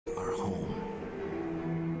our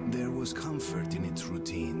home. There was comfort in its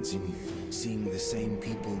routines, in seeing the same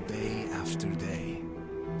people day after day.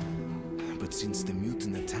 But since the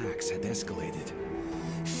mutant attacks had escalated,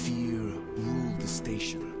 fear ruled the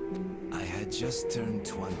station. I had just turned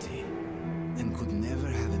 20 and could never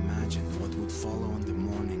have imagined what would follow on the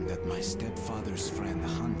morning that my stepfather's friend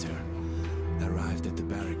Hunter arrived at the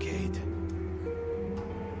barricade.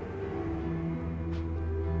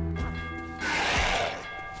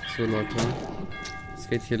 So Leute, es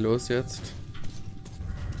geht hier los jetzt.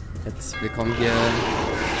 Wir kommen hier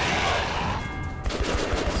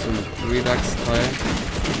zum Redux-Teil.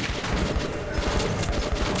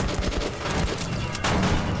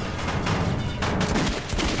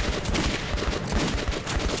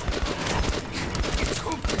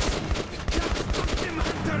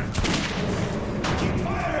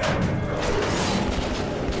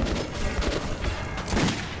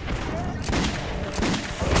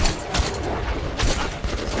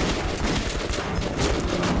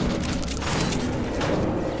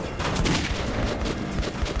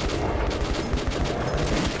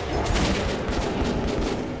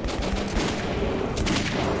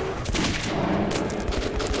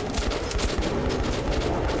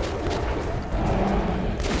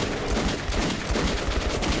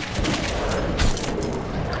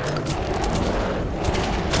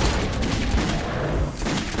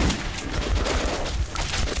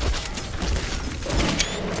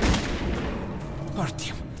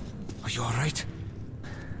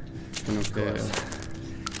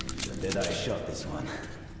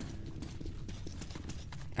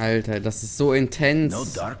 Alter, das ist so intens. No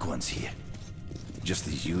dark ones here. Just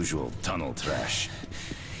the usual tunnel trash.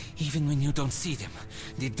 Even when you don't see them,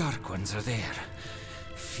 the dark ones are there.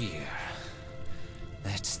 Fear.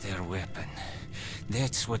 That's their weapon.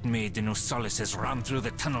 That's what made the Nosalises run through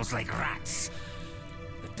the tunnels like rats.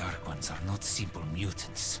 The dark ones are not simple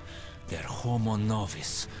mutants. They're Homo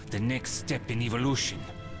Novus, the next step in evolution.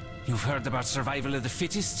 You've heard about survival of the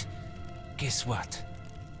fittest? Guess what?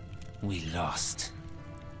 We lost.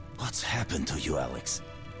 What's happened to you, Alex?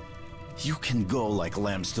 You can go like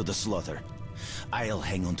lambs to the slaughter. I'll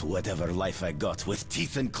hang on to whatever life I got with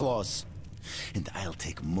teeth and claws. And I'll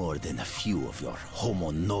take more than a few of your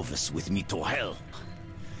Homo Novus with me to hell.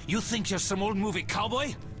 You think you're some old movie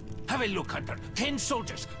cowboy? Have a look, Hunter. 10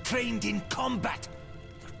 soldiers trained in combat.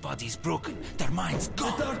 Their bodies broken, their minds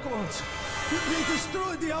gone. The Dark Ones! They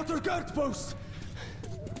destroyed the outer guard post!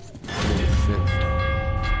 Oh, shit.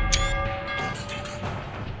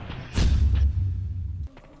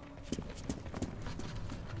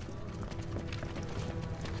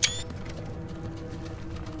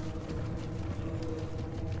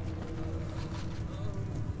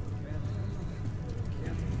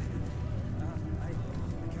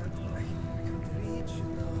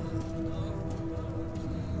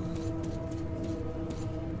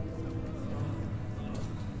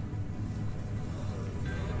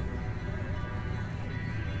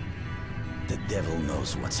 The devil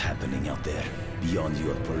knows what's happening out there, beyond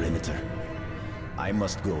your perimeter. I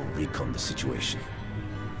must go recon the situation.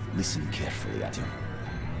 Listen carefully at him.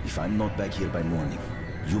 If I'm not back here by morning,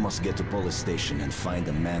 you must get to police station and find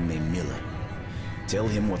a man named Miller. Tell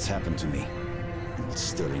him what's happened to me, and what's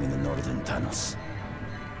stirring in the northern tunnels.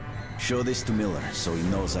 Show this to Miller, so he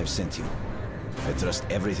knows I've sent you. I trust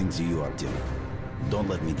everything to you, Artyom. Don't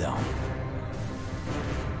let me down.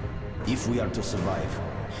 If we are to survive,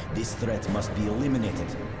 this threat must be eliminated,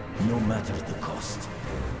 no matter the cost.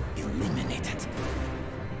 Eliminated.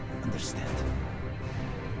 Understand?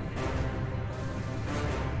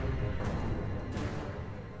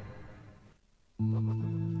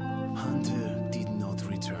 Hunter did not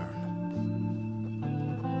return.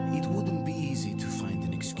 It wouldn't be easy to find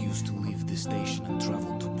an excuse to leave the station and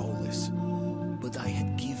travel to Polis, but I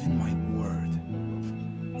had given my word.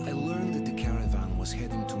 I learned that the caravan was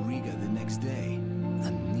heading to Riga the next day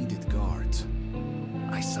and needed guards.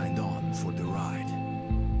 I signed on for the ride.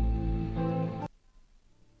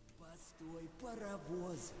 Постой,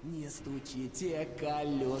 паровоз, не стучите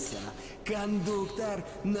колеса. Кондуктор,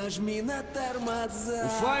 нажми на тормоза.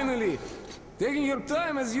 Finally! Taking your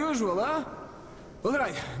time as usual, huh?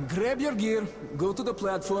 Alright, grab your gear, go to the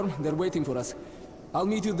platform, they're waiting for us. I'll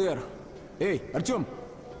meet you there. Hey, Artyom,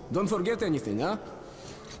 don't forget anything, huh?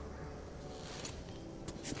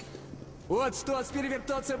 Вот стоц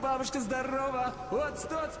перевертаться, бабушка здорова. Вот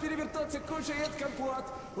стоц перевертаться, кушает компот.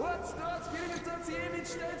 Вот стоц перевертаться и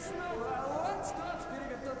мечтать снова. Вот стоц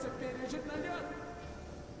перевертаться, пережить налет.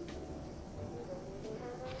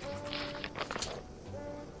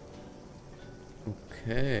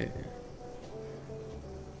 Okay.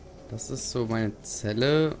 Das ist so meine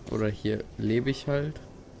Zelle. Oder hier lebe ich halt.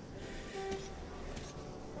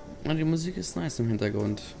 Und die Musik ist nice im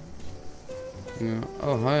Hintergrund. Ja.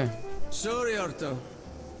 Oh, hi. Sorry, Arto.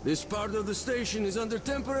 This part of the station is under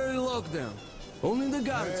temporary lockdown. Only the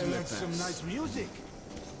guards may That's some pass. nice music.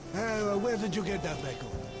 Where did you get that record?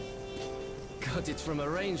 Got it from a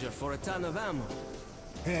ranger for a ton of ammo.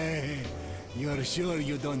 Hey, you're sure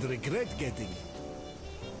you don't regret getting it?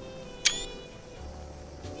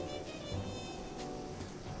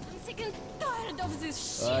 I'm sick and tired of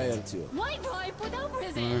this shit. I am too. Why do I put up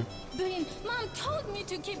with it? Bean, Mom told me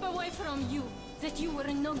to keep away from you, that you were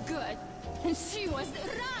no good. And she was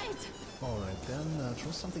right. Alright then,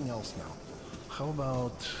 try something else now. How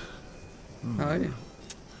about... Hi.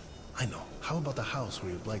 I know. How about a house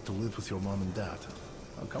where you'd like to live with your mom and dad?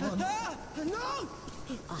 Oh, come on. No!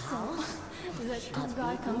 That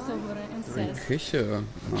guy comes over and says, Küche.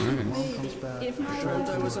 Nice. if my Thought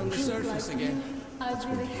I wife was on the surface again. I'd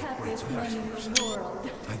be the happiest man in the world.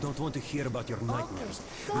 I don't want to hear about your nightmares.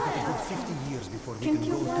 So We I have to go asked 50 years before we Can can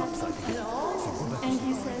you go go topside again. So go back And to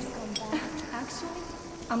he sleep. says, actually,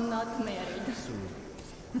 I'm not married.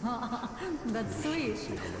 That's sweet.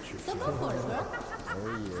 So go for it, girl.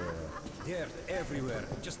 Dirt everywhere.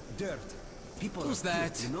 Just dirt. People Who's are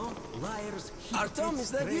that? thick, you know? Liars, Artem, hypocrites,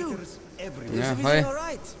 is that you? traitors, everywhere. Yeah, Is everything hi.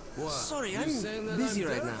 alright? Sorry, I'm busy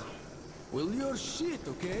right now. Well, you're shit,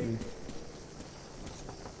 okay?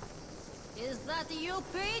 Is that you,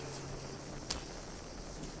 Pete?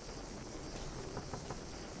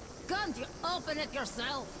 Can't you open it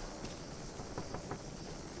yourself?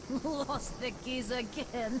 Lost the keys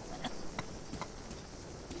again.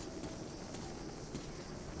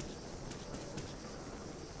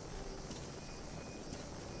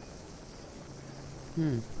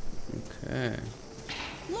 Okay.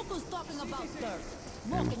 Look who's talking about dirt.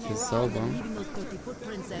 Ja, Walking macht das around sauber. and leaving those dirty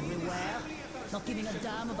footprints everywhere. Not giving a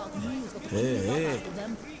damn about me who's got to Hey, clean hey. up after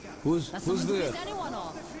them. Who's That's who's someone who there? pissed anyone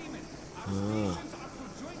off.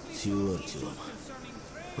 Sure.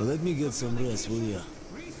 Well, let me get some rest, will ya?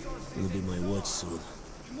 It'll be my watch soon.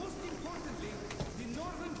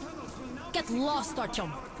 Get lost,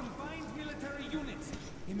 Artyom. Combined military units,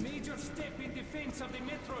 a major step in defense of the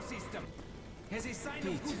metro system. As a sign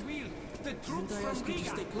of goodwill, the troops I from ask you to Riga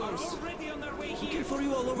stay are close? already on their way here. Looking for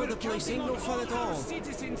you all over the place, ain't no fun at all.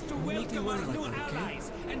 Citizens to Make me welcome worry our like new that, okay?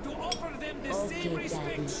 allies and to offer them the Okay, same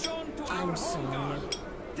respect Daddy. shown to I'm our home sorry. guard.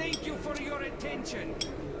 Thank you for your attention.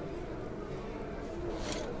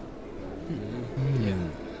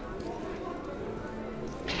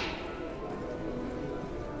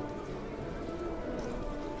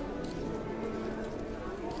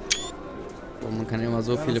 Oh, man kann ja immer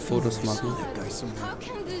so viele Fotos machen. How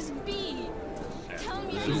can this be? Tell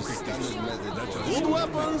me you Good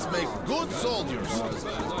weapons make good soldiers.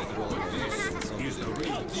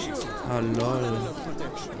 Ah, lol.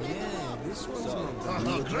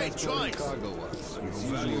 Great choice. You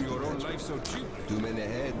value your own life so cheap. 2 men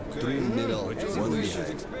ahead, 3 in middle, 1 behind.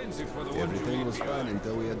 Expensive for the one Everything was fine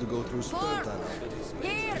until we had to go through spur tunnel.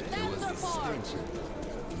 Here, that's the part.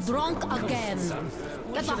 Drunk again.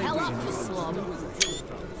 Get the hell up, you slum.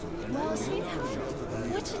 Well, sweetheart,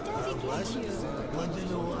 what should Daddy get you?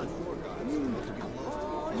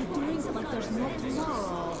 You drink like there's no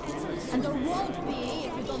tomorrow. And there won't be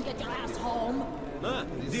if you don't get your ass home. So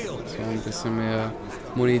ein bisschen mehr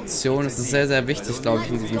Munition. Das ist sehr, sehr wichtig, glaube ich,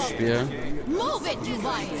 in diesem Spiel. Move it, you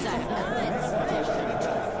weiter.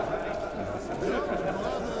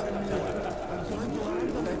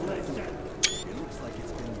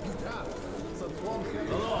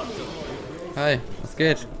 Hi, was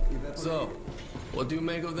geht? So, what do you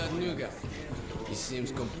make of that new guy? He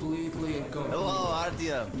seems completely incompetent. Hello,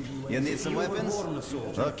 Artyom. You need some weapons?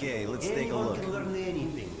 Okay, let's take a look.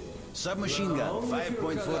 Submachine gun,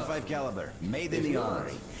 5.45 caliber, made in the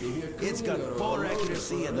armory. It's got poor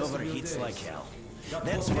accuracy and overheats like hell.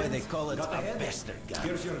 That's why they call it a bastard gun.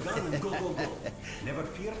 Here's your gun and go, go, go. Never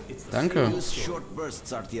fear, it's the Danke. Use short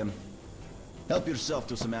bursts, Artyom. Help yourself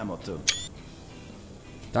to some ammo too.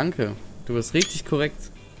 Danke. Du bist richtig korrekt.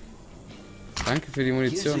 Danke für die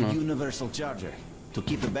Here's Munition a noch. universal charger to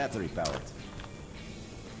keep the battery powered.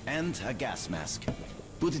 And a gas mask.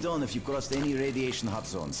 Put it on if you crossed any radiation hot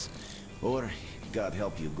zones. Or, God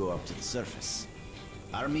help you, go up to the surface.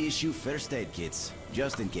 Army issue first aid kits,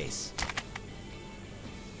 just in case.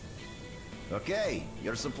 Okay,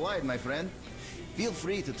 you're supplied, my friend. Feel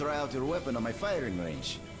free to try out your weapon on my firing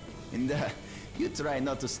range. And you try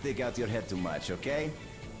not to stick out your head too much, okay?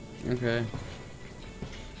 Okay.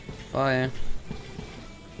 Bye.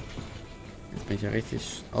 Jetzt bin ich ja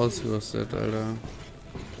richtig ausgerüstet, Alter.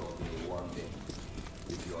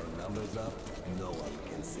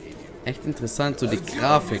 echt interessant, so die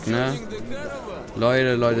Grafik, ne?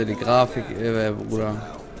 Leute, die Grafik, Bruder.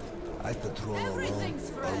 I patrol alone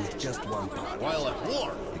or with just one partner. While at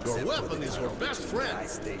war, your weapon is your best friend.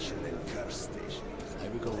 Station and curse station. I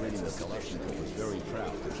recall reading that Kalashnikov was very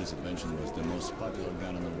proud that his invention was the most popular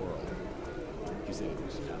gun in the world. He said it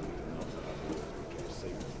was happy to know that others kept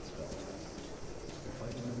saving its fellow.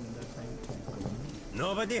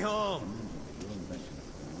 Nobody home.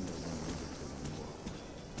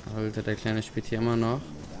 Alter, der Kleine spielt hier immer noch.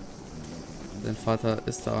 Sein Vater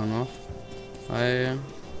ist da auch noch. Hi.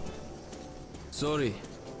 Sorry,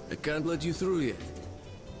 I can't let you through yet.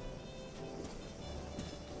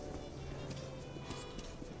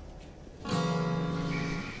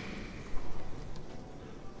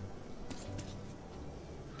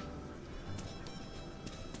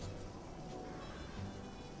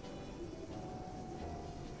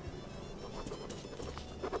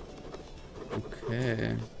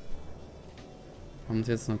 Okay. Haben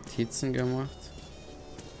sie jetzt Notizen gemacht?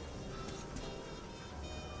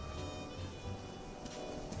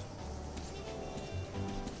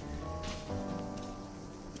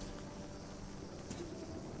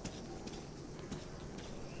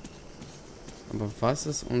 Aber was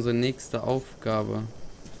ist unsere nächste Aufgabe?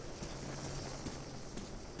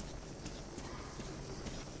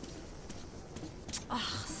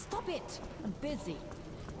 Ach, stop it. I'm busy.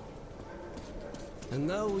 And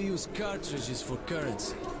now we use cartridges for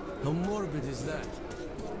currency. How morbid is that?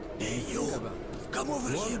 Hey, you! Come over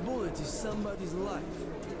here! One bullet is somebody's life.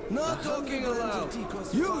 Not talking aloud!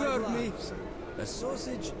 You heard me! A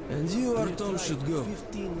sausage, and you, Artom, should go.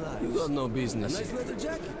 You got no business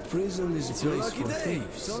here. Prison is a place for thieves.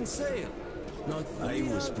 It's on sale. I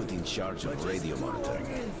was put in charge of radio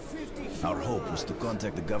monitoring. Our hope was to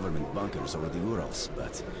contact the government bunkers over the Urals,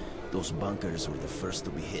 but those bunkers were the first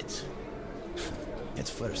to be hit. At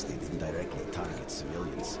first, they didn't directly target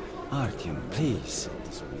civilians. Artyom, please.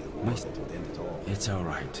 It's all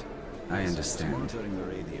right. I understand.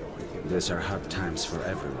 These are hard times for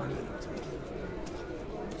everyone.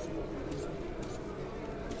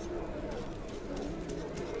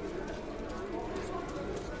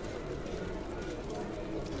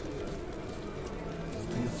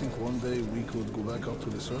 Do you think one day we could go back up to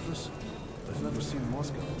the surface? I've never seen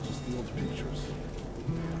Moscow, just the old pictures.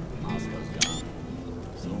 Moscow's gone.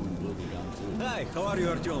 Someone will be gone too. Hi, how are you,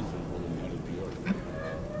 Artyom?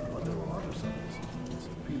 But there were other cities.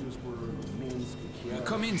 St. Petersburg, Minsk, Kiev.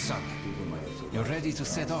 Come in, son. You're ready to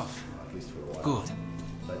set off? Good.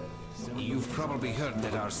 You've probably heard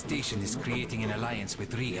that our station is creating an alliance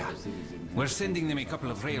with Riga. We're sending them a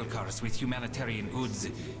couple of rail cars with humanitarian goods,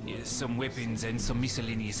 some weapons and some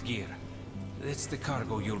miscellaneous gear. That's the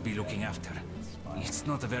cargo you'll be looking after. It's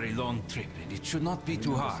not a very long trip, and it should not be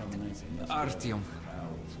too hard. Artyom,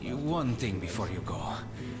 one thing before you go.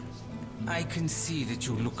 I can see that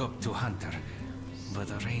you look up to Hunter, but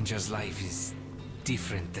a ranger's life is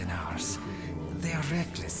different than ours. They are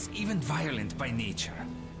reckless, even violent by nature.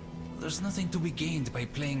 There's nothing to be gained by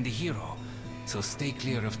playing the hero, so stay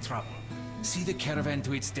clear of trouble. See the caravan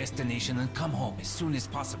to its destination and come home as soon as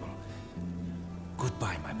possible.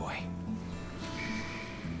 Goodbye, my boy.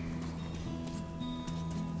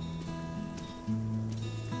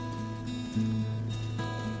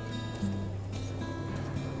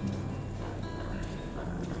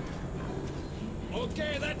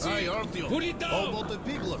 Okay, that's Hi, it. Artyom. Put it down. How about the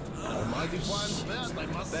piglet? Almighty fine best, I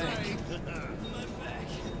must say.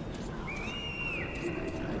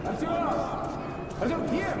 Artyom,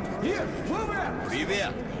 here, move it.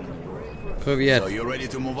 Привет! Привет. So you ready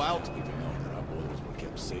to move out?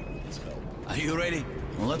 Are you ready?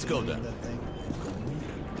 Well, let's go then.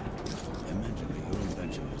 Imagine that your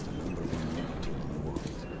invention was the #1 mega tool in the world.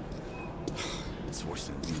 It's worse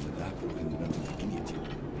than being the doctor who invented the guillotine.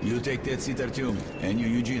 You take that seat, Artyom, and you,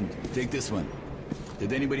 Eugene, take this one.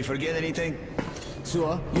 Did anybody forget anything?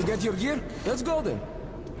 So, you get your gear? Let's go then.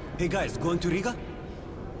 Hey guys, going to Riga?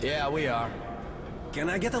 Yeah, we are. Can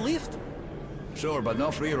I get a lift? Sure, but no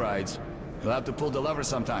free rides. You'll have to pull the lever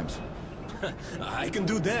sometimes. I can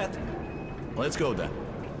do that. Let's go then.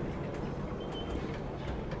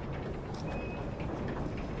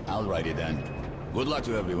 I'll ride it then. Good luck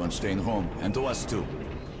to everyone staying home, and to us too.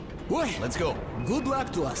 Boy, Let's go. good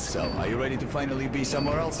luck to us. So, are you ready to finally be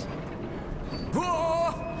somewhere else?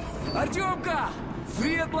 Oh, Artyomka!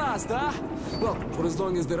 Free at last, huh? Well, for as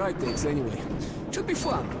long as the ride takes, anyway. Should be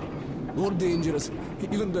fun. More dangerous.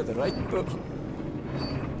 Even better, right?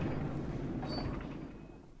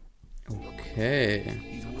 Okay.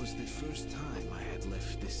 It was the first time I had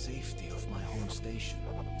left the safety of my home station.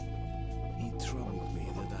 It troubled me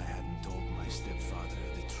that I hadn't told my stepfather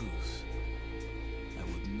the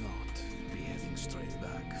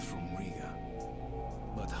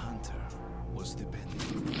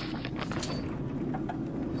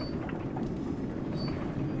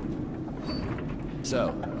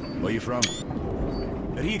So, where you from?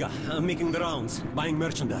 Riga. I'm making the rounds, buying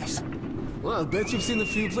merchandise. Well, I bet you've seen a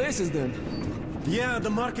few places then. Yeah, the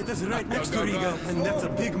market is right next to Riga, and that's a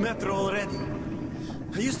big metro already.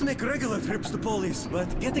 I used to make regular trips to Polis,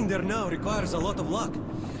 but getting there now requires a lot of luck.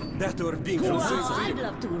 That or being from Soviet. I'd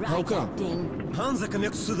love to ride How come? that thing. Hansa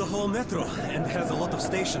connects to the whole metro and has a lot of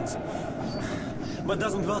stations, but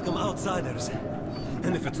doesn't welcome outsiders.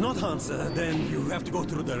 And if it's not Hansa, then you have to go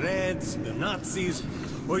through the Reds, the Nazis,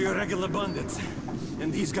 or your regular bandits.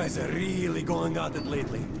 And these guys are really going at it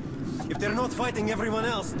lately. If they're not fighting everyone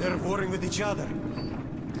else, they're warring with each other.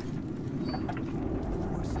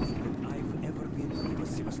 Worst thing I've ever been through was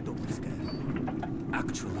Sevastopolskaya.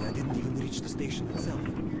 Actually, I didn't even reach the station itself.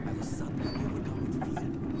 I was suddenly overcome with fear.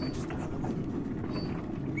 I just ran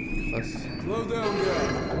away. Slow down, guy.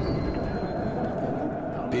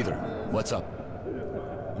 Peter, what's up?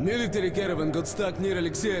 Military caravan got stuck near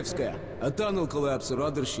Alexeyevskaya. A tunnel collapse or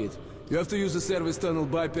other shit. You have to use the service tunnel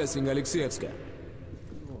bypassing Alexeyevskaya.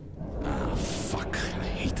 Ah, fuck. I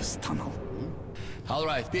hate this tunnel. All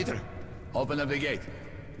right, Peter. Open up the gate.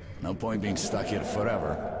 No point being stuck here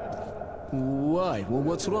forever. Why? Well,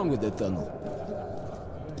 what's wrong with that tunnel?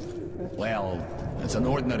 Well, it's an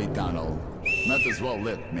ordinary tunnel. Not as well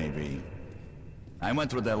lit, maybe. I went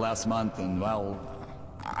through there last month and, well,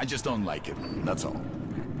 I just don't like it. That's all.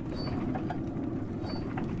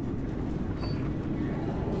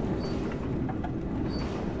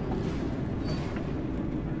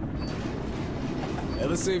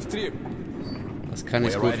 Have a safe trip. Das kann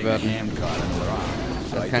nicht gut werden.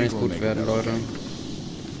 Das kann nicht gut werden, Leute.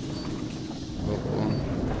 Oh, oh.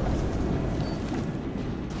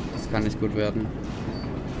 Das kann nicht gut werden.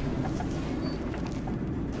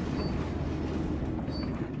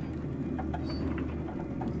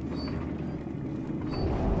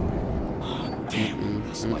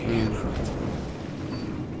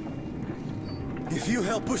 If you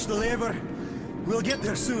help push the lever, we'll get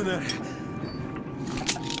there sooner.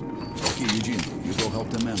 Okay, Eugene, you go help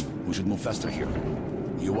the men. We should move faster here.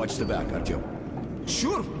 You watch the back, Artyom.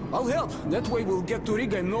 Sure, I'll help. That way we'll get to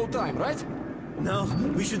Riga in no time, right? No,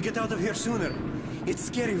 we should get out of here sooner. It's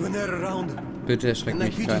scary when they're around. Bitte erschreckt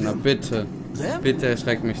mich keiner, bitte. Bitte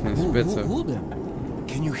erschreckt mich nicht, bitte. Who them?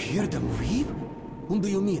 Can you hear them weep? Whom do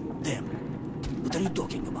you mean, them? What are you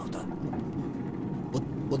talking about, huh?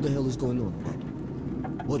 What the hell is going on?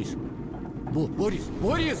 Boris? Boris?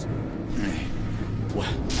 Boris? Hey,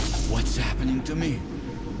 what's happening to me?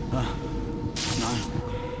 My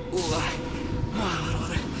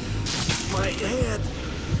head!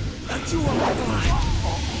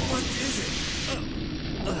 What is it?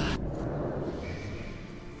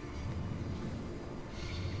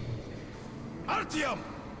 Artyom!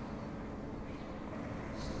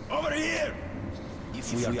 Over here!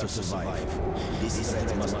 If we are to survive, this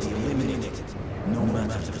threat must be eliminated, no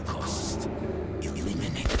matter the